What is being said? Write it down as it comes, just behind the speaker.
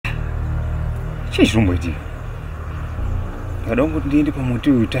Chii chiromboitika? Ndada kungoti ndiende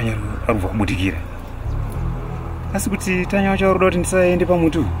pamuti uyu Tanya arubva kubutikira. Asi kuti Tanya wacho aroda kuti ndisaende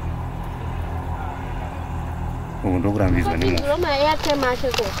pamuti uyu. Ndokurambidzwa nemovha. Roma yake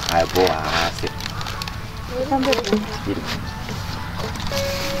mashoko. Aibo hasi.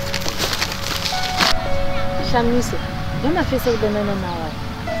 Shamise, ndona fese kudanana nawe.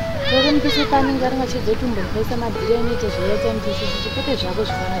 Tore mpise pani ngari ngachizotumbo mpesa madireni tezvoita mpise chipete zvako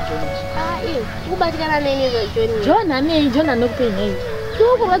zvifana John. Iyo, kubatikana nene za John. John ane John anokupenei.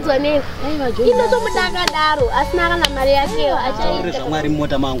 Kurodzwa nene. Aiwa John. Ino tomudakadaro asina kana mari yakeyo achaita. Zvamwari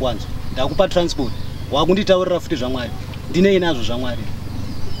mota mangu anzo. Ndakupa transport. Wakunditaurira futi zvamwari. Ndine inazvo zvamwari.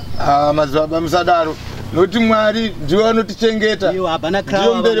 Madzibaba musadaro. Noti Mwari ndiwe anotichengeta. Iwo abana krawa.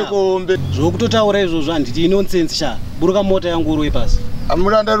 Ndiombereko ombe. Zvokutotaura izvozvo handiti nonsense sha. Buruka mota yangu urwe pasi.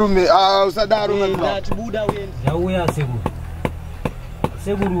 Amuranda rume, usadaro madzibaba. Ndatibuda uende. Yauya sekuru.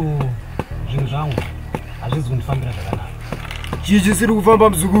 Sekuru zvinhu zvangu hazvizi kundifambira zvakanaka. Chii chisiri kufamba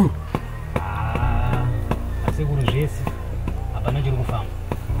muzukuru? Sekuru zvese hapana chiri kufamba.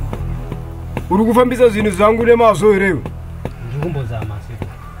 Uri kufambisa zvinhu zvangu nemazvo here? Ndiri kumbozama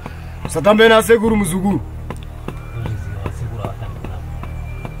sekuru. Usatambe nasekuru muzukuru. Kuzviziva sekuru havatambi.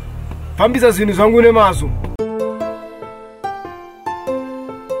 Fambisa zvinhu zvangu nemazvo.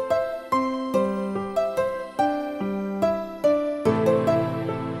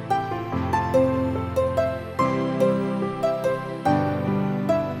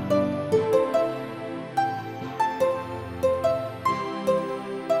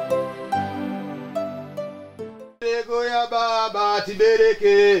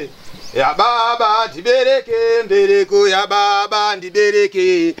 Tibereke ya baba tibereke mbereko ya baba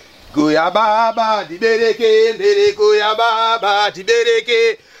ndibereke go ya baba ndibereke mbereko ya baba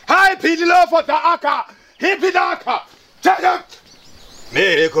tibereke hai pidilo fota aka hipidaka tada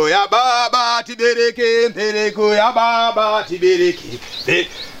mbereko ya baba tibereke mbereko ya baba tibereke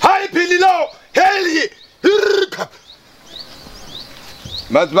hai pidilo heli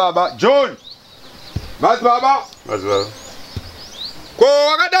Madzibaba John Madzibaba Ko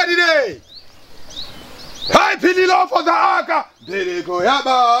wakadadire hai pililo foza aka bereko ya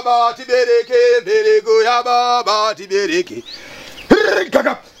baba tibereke bereko ya baba tibereke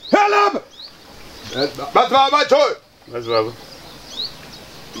kaka help Madzibaba Joy Madzibaba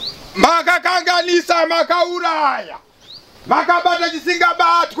makakanganisa makauraya makabata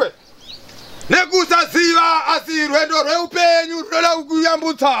chisingabatwe nekusaziva asi rwendo rweupenyu rwunoda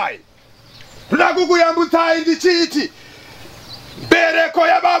kukuyambutsai rwunoda kukuyambutsai ndichiti bereko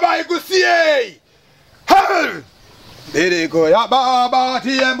ya baba ikusiyei bereko ya baba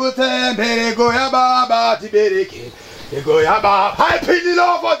tiyembutse bereko ya baba tibereke bereko ya baba happy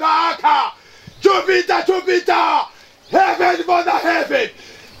love for the aka Jupiter heaven for the heaven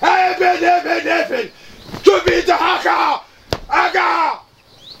heaven Jupiter aka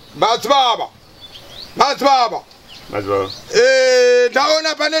Madzibaba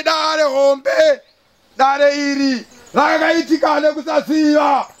ndaona pane dare hombe dare iri rakaitika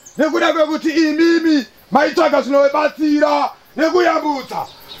nekusaziva nekuda kwekuti imimi maitsvaga zvinobatsira nekuyambutsa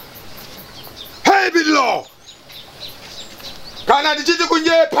hey bidlo kana ndichiti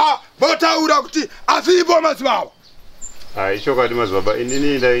kunyepa votaura kuti asipo madzibaba chokwadi madzibaba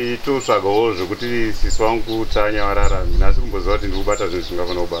inini ndaitotsvagawo zvekuti sisi wangu Tanya wararami nasi kumboziva kuti ndikubata zvinhu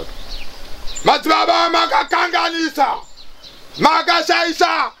zvingafanira kubatwa madzibaba makakanganisa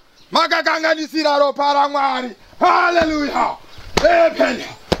makashaisa makakanganisira ropa raMwari hallelujah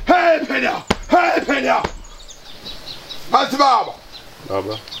Penya madzibaba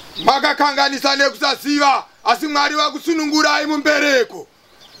baba makakanganisa nekusaziva asi Mwari vakusunungurai mumbereko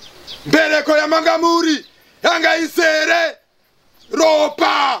yamanga muri yanga isere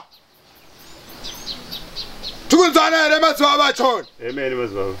ropa tikunzwana here madzibaba choni amen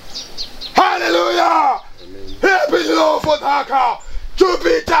madzibaba hallelujah happy love for dhaka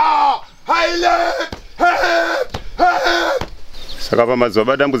Jupiter highland saka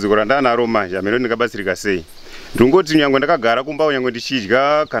pamadzibaba dambudziko randanaro manje amene ndingabatsirika sei ndingoti nyangwe ndakagara kumba nyangwe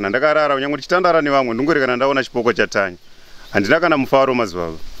ndichidya kana ndakarara nyangwe ndichitandara nevamwe ndingorekana ndaona chipoko cha Tanya handina kana mufaro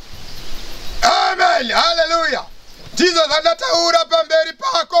madzibaba amen hallelujah ndizvo zvandataura pamberi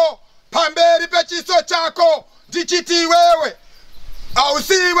pako pamberi pechiso chako ndichiti iwewe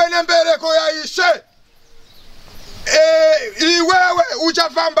hausiwe nembereko yaIshe iwewe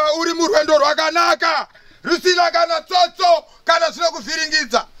uchafamba uri murwendo rwakanaka rusina kana tsotso kana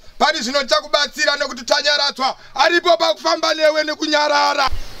zvinokuvhiringidza pani zvino chakubatsira nekuti Tanyaradzwa aripo pakufamba newe nekunyarara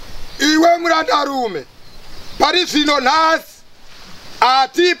iwe murandarume pari zvino nhasi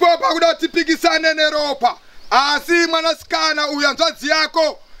atipo pakuda kuti tipikisane neropa asi mwanasikana uyu hanzvadzi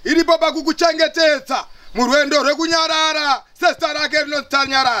yako iripo pakukuchengetedza murwendo rwekunyarara sesta rake rinonzi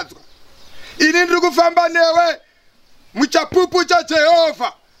Tanyaradzwa. Ini ndiri kufamba newe muchapupu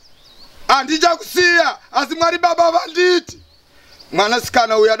chaJehovha. Handichakusiya, asi Mwari Baba vanditi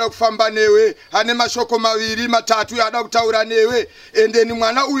mwanasikana uyu ada kufamba newe, ane mashoko maviri matatu ada kutaura newe, endeni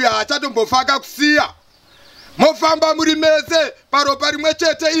mwana uyu hachatombofa akakusiya. Mofamba muri mese paropa rimwe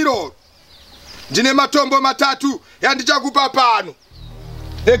chete iroro. Ndine matombo matatu yandichakupa pano.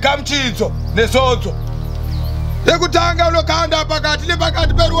 Egamuchidzo nezodzo. Rekutanga unokanda pakati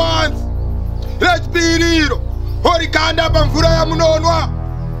nepakati peruwanzi. Rechipiri iro orikanda pamvura yamunonwa.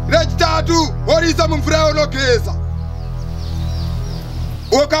 Rechitatu oriisa mumvura yaunogeza.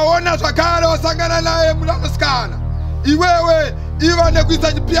 Ukaona zvakare wasangana naye mwanasikana, iwewe iva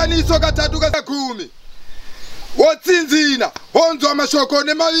nekuisa chipiyaniso katatu ka10. Wotsinzina wonzwa mashoko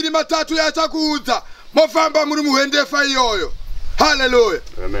nemaviri matatu yachakuudza, mofamba muri muhendefa iyoyo. Haleluya.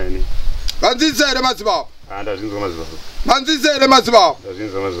 Amen. Vanzizere madzibaba. Ndazvinzwa madzibaba. Vanzizere madzibaba.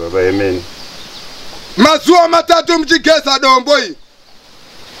 Ndazvinzwa madzibaba. Amen. Mazuva matatu muchigeza dombo iri.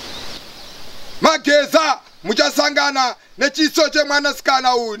 Mageza muchasangana nechiso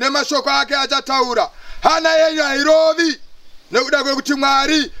chemwanasikana uyu nemashoko ake achataura. Hana yenyu hairovi nekuda kwekuti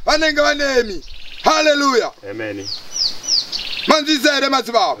Mwari vanenge vanemi. Haleluya. Amen. Manzizere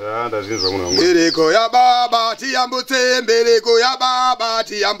madzibaba. Ndazvinzwa munhu wangu. Mbereko ya Baba tiyambutse, mbereko ya Baba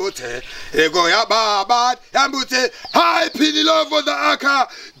tiyambutse, mbereko ya Baba tiyambutse. High pin love for the Aka,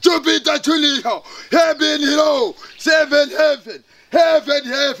 Jupiter Junior, heaven hero, seven heaven, heaven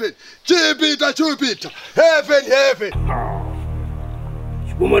heaven, Jupiter Jupiter, heaven heaven.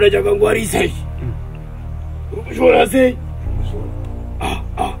 Chikomana chakangwarisa ichi. Urikushora sei?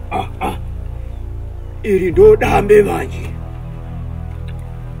 Iri ndo dambe manje.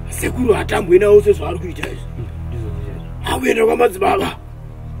 Sekuru hatambwe nawo sezvari kuita izvi. Akuenda kwamadzibaba.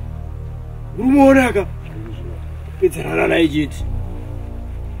 Urumuona aka? Pedzerana naye chete.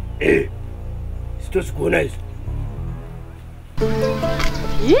 Sitozikuona izvi.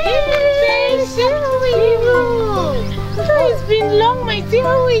 Yes, how are you? It's been long, my dear.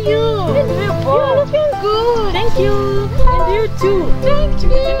 How are you? You're looking good. Thank you. And you too. Thank you.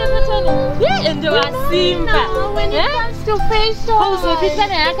 Yeah, and you are Simba. When it comes to facial.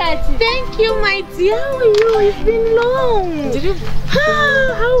 Thank you, my dear. How are you? It's been long.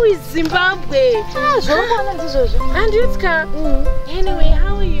 How is Zimbabwe? And you, Ska? Anyway,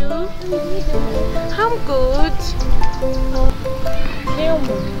 how are you? I'm good.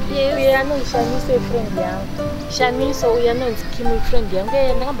 Uyanongishamisa friend yangu. Shamisa uyanonzi Kimi friend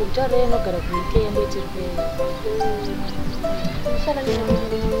yangu. Ndakambokutaura inogara kuweekend tirikuenda.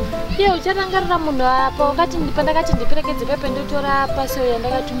 Ye ucharangarira munhu apa wakati ndakati ndiperekedze pepe ndotora pasi uya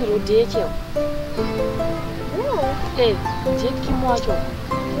ndakatumirwa dheche. Ndiye Kimi wacho.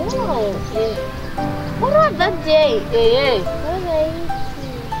 What was that day?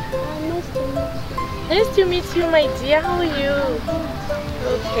 Nice to meet you, my dear. How are you?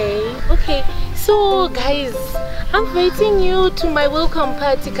 Okay. So, guys, I'm inviting you to my welcome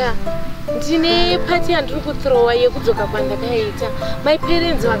party. Ndine party and ruku throwa yekudzoka kwandakaita. My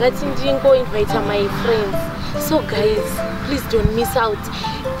parents vakati ndingo invite my friends. So, guys, please don't miss out.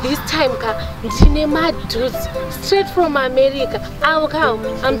 This time, ndine my dudes straight from America. I'll come.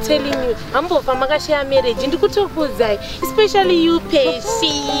 I'm telling you. I'm both from Makashia marriage. Ndikutokuzai. Especially you,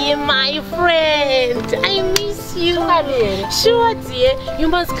 Peshi, my friend. I miss you. Sure, dear. You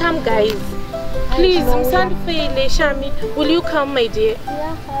must come, guys. Please, Msandfele, Shami. Will you come, my dear?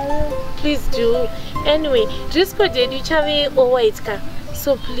 Yeah, I will. Please do. Anyway, dress code you chave or white car.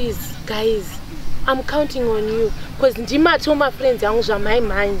 So please, guys, I'm counting on you. Because Ndima told my friends I'm my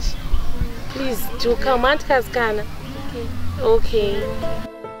mind. Please do come and Kaskana. Okay.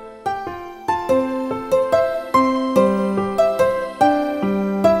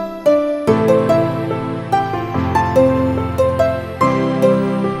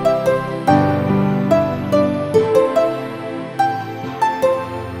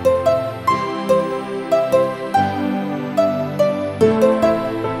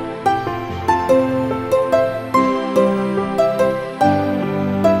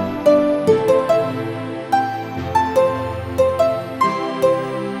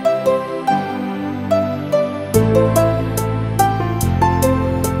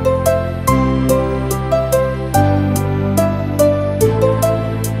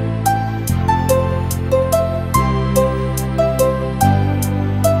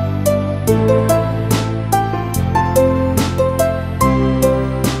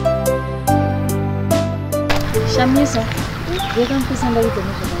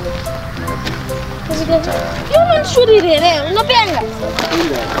 Yuma nshurire unopenga.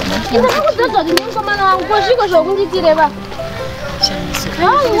 Ndakakudzodzwa kuti mukomana wangu kozviko zvokunditire va. Is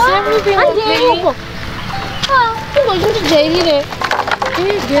everything okay? Kungozvindijairire.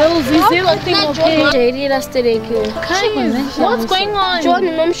 Hey girls, is everything okay? Jairira stereke. What's going on? John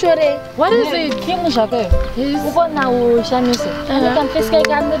nomshore. What is it? King zvake. Ukona ushanise. Akamfeska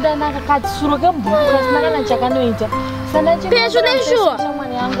kanodana kakadzuro kembuku kasina kana chakanoita. Sana chimwe. Pesho neshuwa.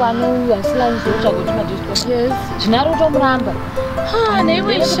 Shamwari yangu anouya sila nzotsva kuti madisco. Yes. Zvinaro tomuramba.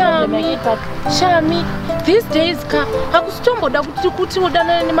 Newe Shami, these days ka akusitomboda kuti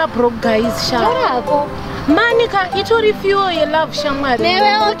udanane nemabroke guys Shami. Manika itori fuel ye love shamwari.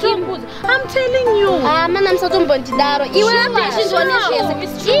 Newe okimbuza. I'm telling you. Mana msatombondidaro. Iwe apeshi ndone zvese.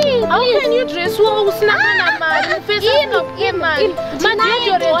 How can you dress wo usina kana mari? Face imani.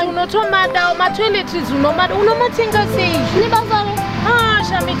 Madedore unotomada, matoiletries unomada, unomatenga sei? Ni bafare.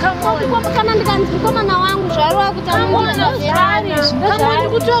 Shami come on. Kwa kana ndikanzi mukomana wangu zvarwa kuti amuna zvari. Kamoni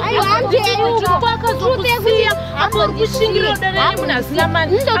kutokuwa kwakazokusiya. Apo kushingira danani munasina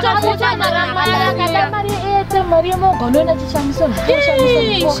mani. Akakuta mari ete mari mogonona chishamiso.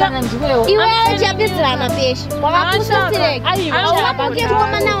 Kana ndiwewo. Iwe chabizirana peshi. Wakakusireka. Awapake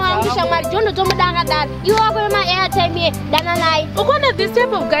mukomana wangu shamwari jondo tomudanga dani. Iwe wako ma airtime ye dana naye. Ukona this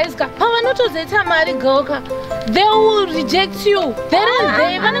type of guys ka pavanotozeta mari girl ka they will reject you. They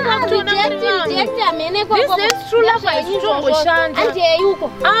reject amene kwa. This is true love aitongoshanda. Anje yuko.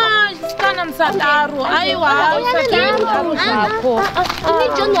 Kana msadaro. Aiwa. Ini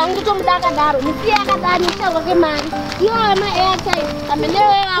John wangu tomudanga daro. Nisiya kadani chako ke mari. Iwe ma airtime. Amene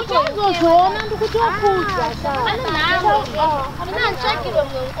wako. Ngozona ndikutokuza. Amina nchakiro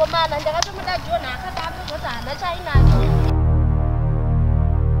mukomana ndakatomuda John akadaro kuti hana chainacho.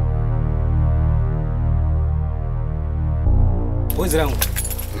 Boys rangu.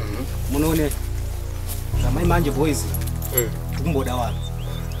 Munoone. Zvamai manje boys. Tikumboda vanhu.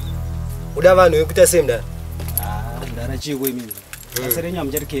 Uda vanhu vekuita sei mudara? Mudara chiko imini. Basa renyu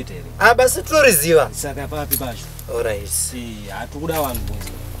hamuchatikete here. Basi tinoriziva. Saka papi pacho. Alright. Hatikuda vanhu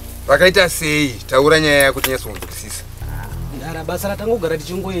boys. Vakaita sei? Taura nyaya yako tinyatsokunzwisisa. Mudara basa ratangogara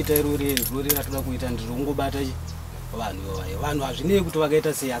tichingoita irori ratoda kuita ndirongobata vanhu hazvinei kuti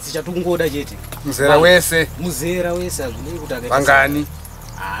vakaita sei asi chatingoda chete. Muzera wese hazvinei kuti akaita vangani.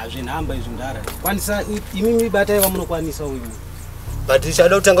 Zvinhamba izvi Mudara. Kwanisa imimi batai vamunokwanisa uyu. But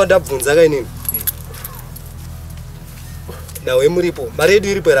tichada kutanga ndabvunza kainini. Nawe muripo. Mari yedu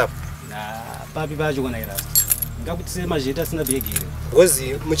iripo rapo. Papi pacho kana ira. Ngakuti semazheta sina bhegi here.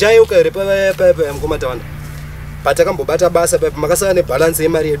 Ngozi muchayeuka here pa mukoma Tawanda. Patakambobata basa pa makasaka nebalance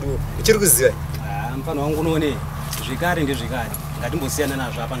yemari yedu. Uchiri kuziva. Mfano wangu unoone zvikari ndezvikari. Ngatimbosiyana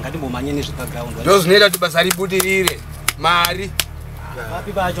nazvo apa ngatimbomanye nezvepaground. Ndo zvinoita kuti basa ribudirire. Mari.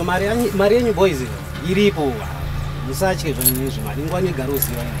 Papi pacho mari yenyu boys iripo. Musatye zvanezvi mari ngwani igaro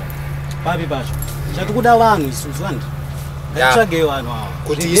ziva ndo. Papi pacho. Chatikuda vanhu isusu vanhu. Ngatitsvage vanhu ava.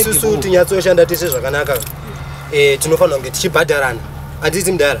 Kuti isusu tinyatsoshanda tese zvakanaka. Tinofanira kunge tichibhadharana.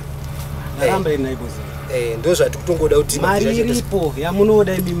 Anditi Mudara. Ramba ina ibozi. Ndo zvatikutongoda kuti mari iripo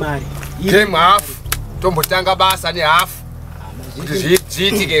yamunoda imi mari. Game half. Tombotanga basa ne half. Kuti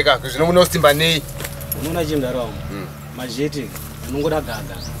zviitike ka zvino munosimba nei. Unoona chimudara wangu. Mazheti anongoda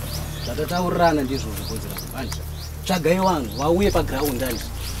gaga. Zvatotaurirana ndizvo zvokodzera. Vanhu tsvagai vanhu vauye paground andi.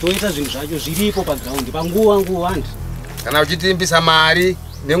 Toita zvinhu zvacho zviripo paground panguva vanhu. Kana uchitimbisa mari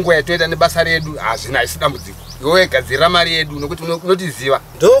nenguva yatoita nebasa redu hazvina haisi dambudziko. Iwe gadzira mari yedu nokuti unotiziva.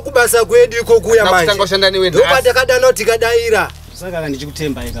 Ndo kubasa kwedu iko kuya manje. Nakutanga kushanda newe ndo patakadana kuti kadaira. Saka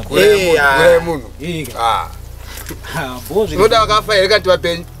ndichikutemba ika. Ure munhu. Bozi. Unoda wakafa here kati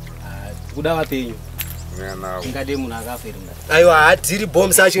vapenyu. Kuda vapenyu. Ngade munhu akafa here Mudara. Aiwa hatiri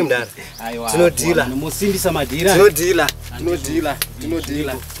bomb sachi Mudara. Aiwa. Tinodila. Musimbisa madhira. Tinodila.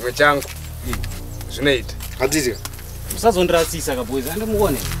 Mwe changu. Zvinoita. Handiti. Musazondirasisa ka boys.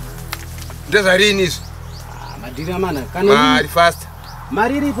 Andimuone. Ndezvarini izvi? Madhira mana. Kana mari fast.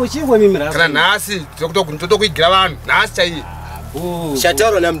 Mari iripo chingwa mimi rasa. Kana nhasi totokuigira vanhu. Nhasi chaiye.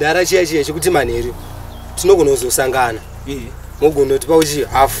 Chatauro naMudara chiye chekuti manheri. Tinogona kuzosangana. Mogona kuti pauchi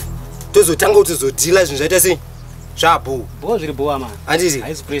hafu. Tozotanga kuti tozodila zvinhu zvaita sei? Zvabu. Bo zviri bowa man. Handiti.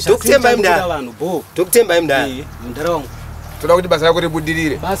 Tokutembai Mudara. Tokutembai Mudara. Mudara wangu. Toda kuti basa rako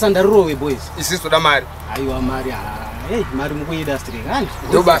ribudirire. Basa ndarirove boys. Isisi toda mari. Aiwa mari. Mari mukuita strike handi.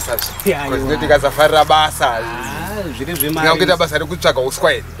 Ndo basa zvi. Kuti tikasafarira basa. Zviri zvemari. Ngakuita basa rekutsvaga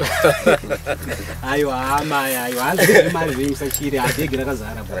uswa here. Aiwa hanzi mari zvenyusa chiri abhegi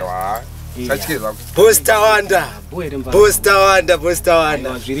rakazara. Aiwa. Boss Tawanda. Boss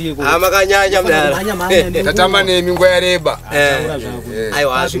Tawanda. Amakanyanya mdala. Tatamba nemi ngwa yareba.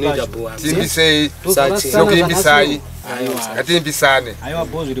 Aiwa zvinoita bwa. Timbisei. Sokuimbisai. Ngatimbisane. Aiwa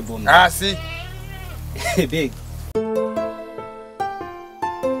boss uri bomu. Asi. Big.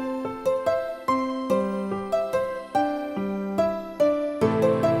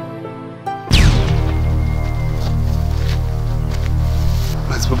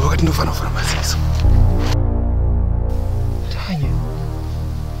 Baba wakati ndofana kufana mazizo. Tanya.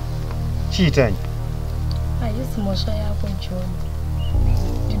 Chitanya. Ayisi mosha yako John.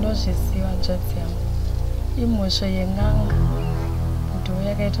 Ndinozvisiwa nzvadzi yangu. Imosha yeng'anga. Ndo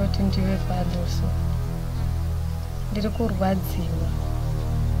yakaita kuti ndive padoso. Ndiri kurwadziwa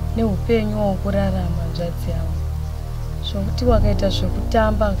neupenyu hwokurarama nzvadzi yangu. Zvokuti wakaita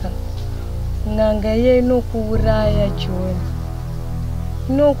zvekutamba ka. Ng'anga iye inokuuraya John.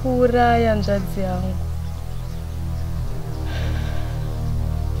 Inokuuraya nzvadzi yangu.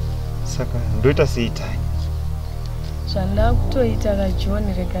 Saka ndoita sei Tanya? Zvandakutoita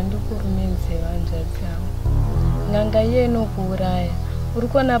kaJohn rega ndikurumenzeva nzvadzi yangu. Ng'anga iye inokuuraya. Uri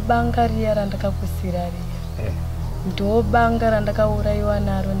kuona banga riya randakakusira riya. Ndo banga randakaurayiwa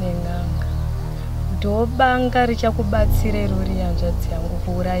naro neng'anga. Ndo banga richakubatsira irori nzvadzi yangu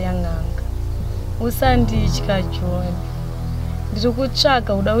kuuraya ng'anga. Usanditya John. Ndiri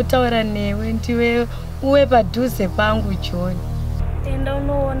kutsvaga uda kutaura newe ndiwe uwe padhuze pangu John. Enda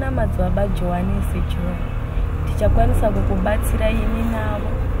unoona madzibaba Johanesi John. Ndichakwanisa kukubatsira ini navo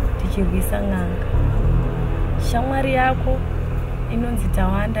tichirwisa ng'anga. Shamwari yako inonzi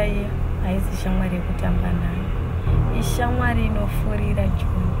Tawanda iya haisi shamwari yekutamba nayo. Ishamwari inofurira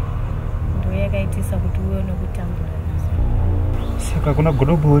John. Ndo yakaitisa kuti uwe nokutambura nazo. Saka kuna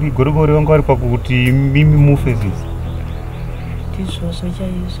godobori wangu ari pakuti mimi mufe zizi. Ndizvozvo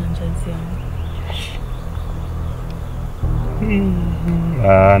chaizvo nzvadzi yangu.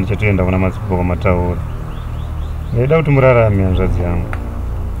 Ndichatoenda kuna madzibaba mataura. Ndaida kuti murarame nzvadzi yangu.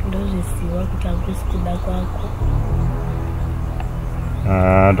 Ndozvisiwa kuti hakusi kuda kwako.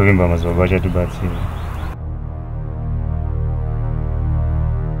 Ndovimba madzibaba achatibatsira.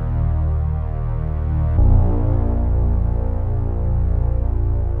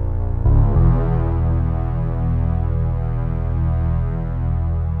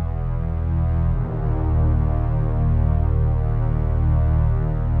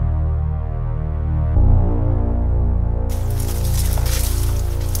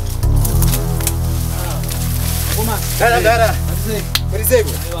 Gara. Perisego.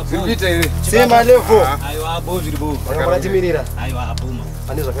 Zipita ile. Sema levo. Aiwa boss uri bomu. Wakabona timirira. Aiwa abuma.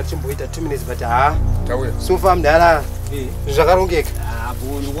 Pane zvakachimboita 2 minutes but Tauya. Sofa mdala. Zvakarongeka.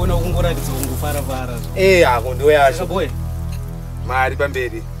 Bo ndikuona kungoratidza kungofara. Ako ndo yacho. Boy. Mari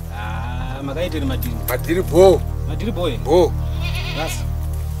pamberi. Makaitira madiri. Madiri bo. Madiri boy. Bo. Basi.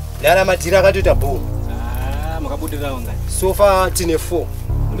 Ndala madiri akatoita bo. Makabudirawo ngani. Sofa tine 4.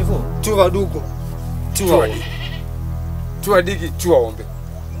 Ndi 4. 2 vaduku. 2 wadi. 2 adiki 2 aombe.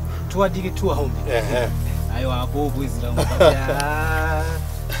 2 adiki 2 aombe. Aiwa bo bwizira mukaya.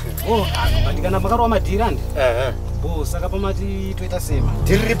 Bandikana makarwa madiri andi. Bo saka pamati toita sema.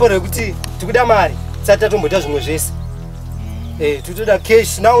 Diri ripo rekuti tikuda mari. Sata tomboita zvimwe zvese. Tutoda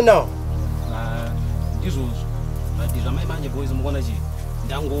cash now. Ndizvozvo. Madiri amai manje boys mukona chi.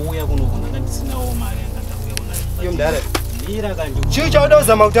 Ndangouya kunoko ndandisinawo mari yandauya kunayo. Iyo mdara. Mira kanju. Chii chauda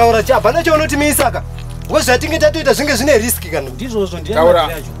kuzama kutaura chapana chaunotimisaka. Wezvatinge tatoita zvinge zvine riski kana. Ndizvozvo Taura.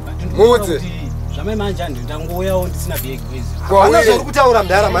 Mudze. Zvamai manje ndangouyawo ndisina bag boys. Hapana zvori kutaura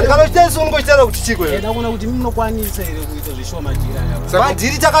mdara mani. Kana uchitaisa unongochitaura kuti chiko here. Ndakuona kuti munokwanisa here kuita zveshowa madhiri aya.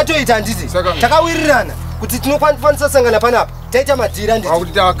 Madhiri takatoita handiti. Takawirirana kuti tinokwanisa sangana panapa. Taita madhiri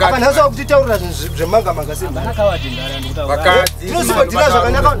handiti. Apa nhasi wakuti taurira zvemanga sema. Ndakawadi ndara ndikutaura. Tinozodhira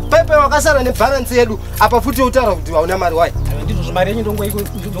zvakanaka. Pepe wakasara nebalance yedu. Apa futi utaura kuti hauna mari wayi. Ndizvo mari yenyu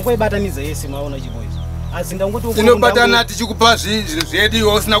ndongoibatanidza yese maona chiboys. Asi ndangoti tinobatana tichikupa zvinhu zvedu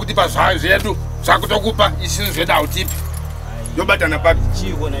iwe usina kutipa zvayo zvedu zvakutokupa isini zvedu hautipi. Ndobatana papi?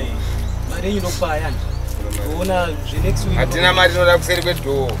 Chikona iyi. Mari yenyu ndokupa ayani. Uona next week. Hatina mari inoda kuseri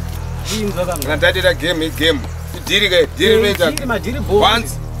kwedhoo. Kana tatita game. Kudhiri ke, dhiri rinoita.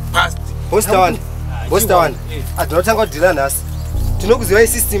 Once past. Boss Tawanda. Atinotanga kudhira nhasi. Tinokuziva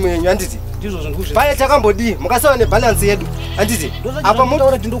system yenyu handiti. Ndizvo zvinguzve. Paya takambodi mukasava nebalance yedu handiti. Apa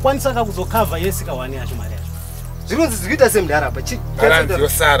mutaura kuti ndokwanisa kakuzokava yesi kawani yacho mari yacho. Zvinonzi zvikuita semudhara apa chi. Balance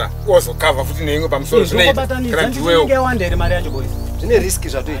yosara ozokava futi neimwe pamusoro zvinoita. Kana ndiwewo. Ndingewanda here mari yacho boys. Zvine risk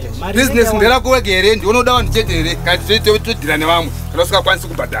zvatoita. Business nderako wege here ndinoda vanhu chete here kana todhira nevamwe kana usingakwanisi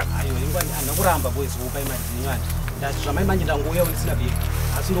kubhadhara. Ayo ndakuramba boys kupai mari dzenyanja. Ndati zvamai manje ndangouya ndisina bhegi.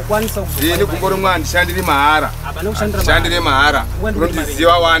 asi ndokwanisa ini kumbori mwana ndishandire mahara Hapana kushandira shandire mahara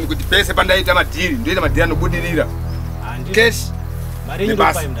unondiziva wani kuti pese pandaita madhiri ndoita madhiri anobudirira keshi mari yenyu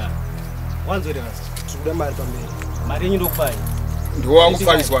ndokupai mudara wanzoreva tikuda mari pamberi mari yenyu ndokupai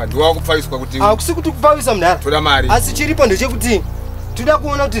ndiwakupfaviswa kuti akusi kuti kupfavisa mudara toda mari asi chiripo ndechekuti toda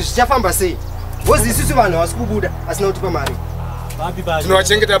kuona kuti zvichafamba sei bozi isusu vanhu havasi kubuda asina kutipa mari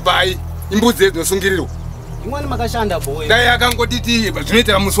tinovachengeta pai imbudzi dzinosungirirwa imwani makashanda boy dai akangotiti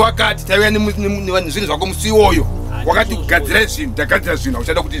zvinoita musi wakati taiuya nezvinhu zvako musi iwoyo wakati kugadzira zvinhu tagadzira zvinhu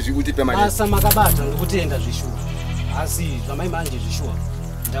hauchada kuti utipe mari basa makabata ndokutenda zvishuwa asi zvamai manje zvishuwa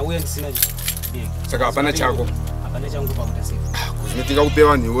ndauya ndisina bega saka hapana chako hapana changu pakuta sei zvinotinga kupe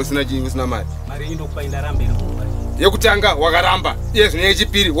vanhu usina chinyi usina mari mari yenyu ndokupai ndarambe ndokupai yekutanga wakaramba iye zvino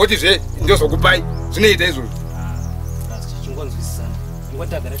yechipiri wotizve ndozokupai zvinoita izvozvo chingonzwisisana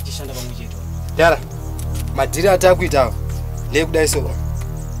ingotagara tichishanda pamwe chete dara madhiri atakuita avo ndekudai so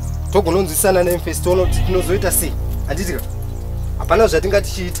togononzwisisana nemfesi toona kuti tinozoita sei handitika hapana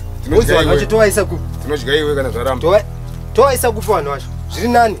zvatingatichiita ozi vanhu vacho tovaisa kupi tinodya iwe kana zvaramba tovaisa kupi vanhu vacho zviri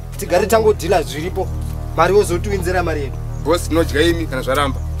nani tigare tangodhila zviripo mari wozotiwinzira mari yedu bosi tinodya imi kana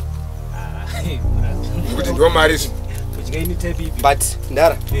zvaramba kuti ndo mari izvi but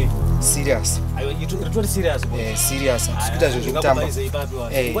ndara serious serious sikuita zvezvekutamba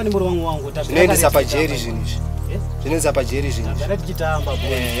zvinoendesa pajeri zvinhu izvi zvinoendesa pajeri zvinhu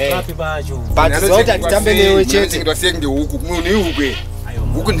but zvakuti hatitambe newe chete sei ndehuku munhu ihuku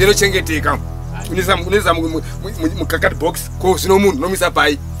huku ndinochengeteka unoisa mukakati box ko zvino munhu unomisa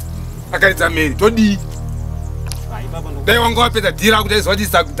pai akaridza meri todii dai wanga wapedza dhiri akuti aiziva kuti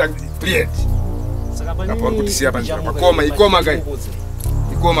isapuried apa uri kutisiya panzira pakoma ikoma kai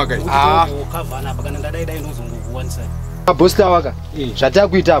abhosi waka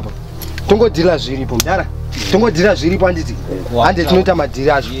zvatakuita apa tongodhira zviripo mudara tongodhira zviripo handiti hande tinoita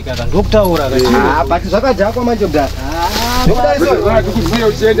madhiri acho ndokutaura but zvakadhakwa manje mudara ndokudaisokuziya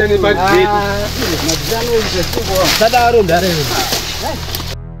uchienda nemadhiri sadaro mudara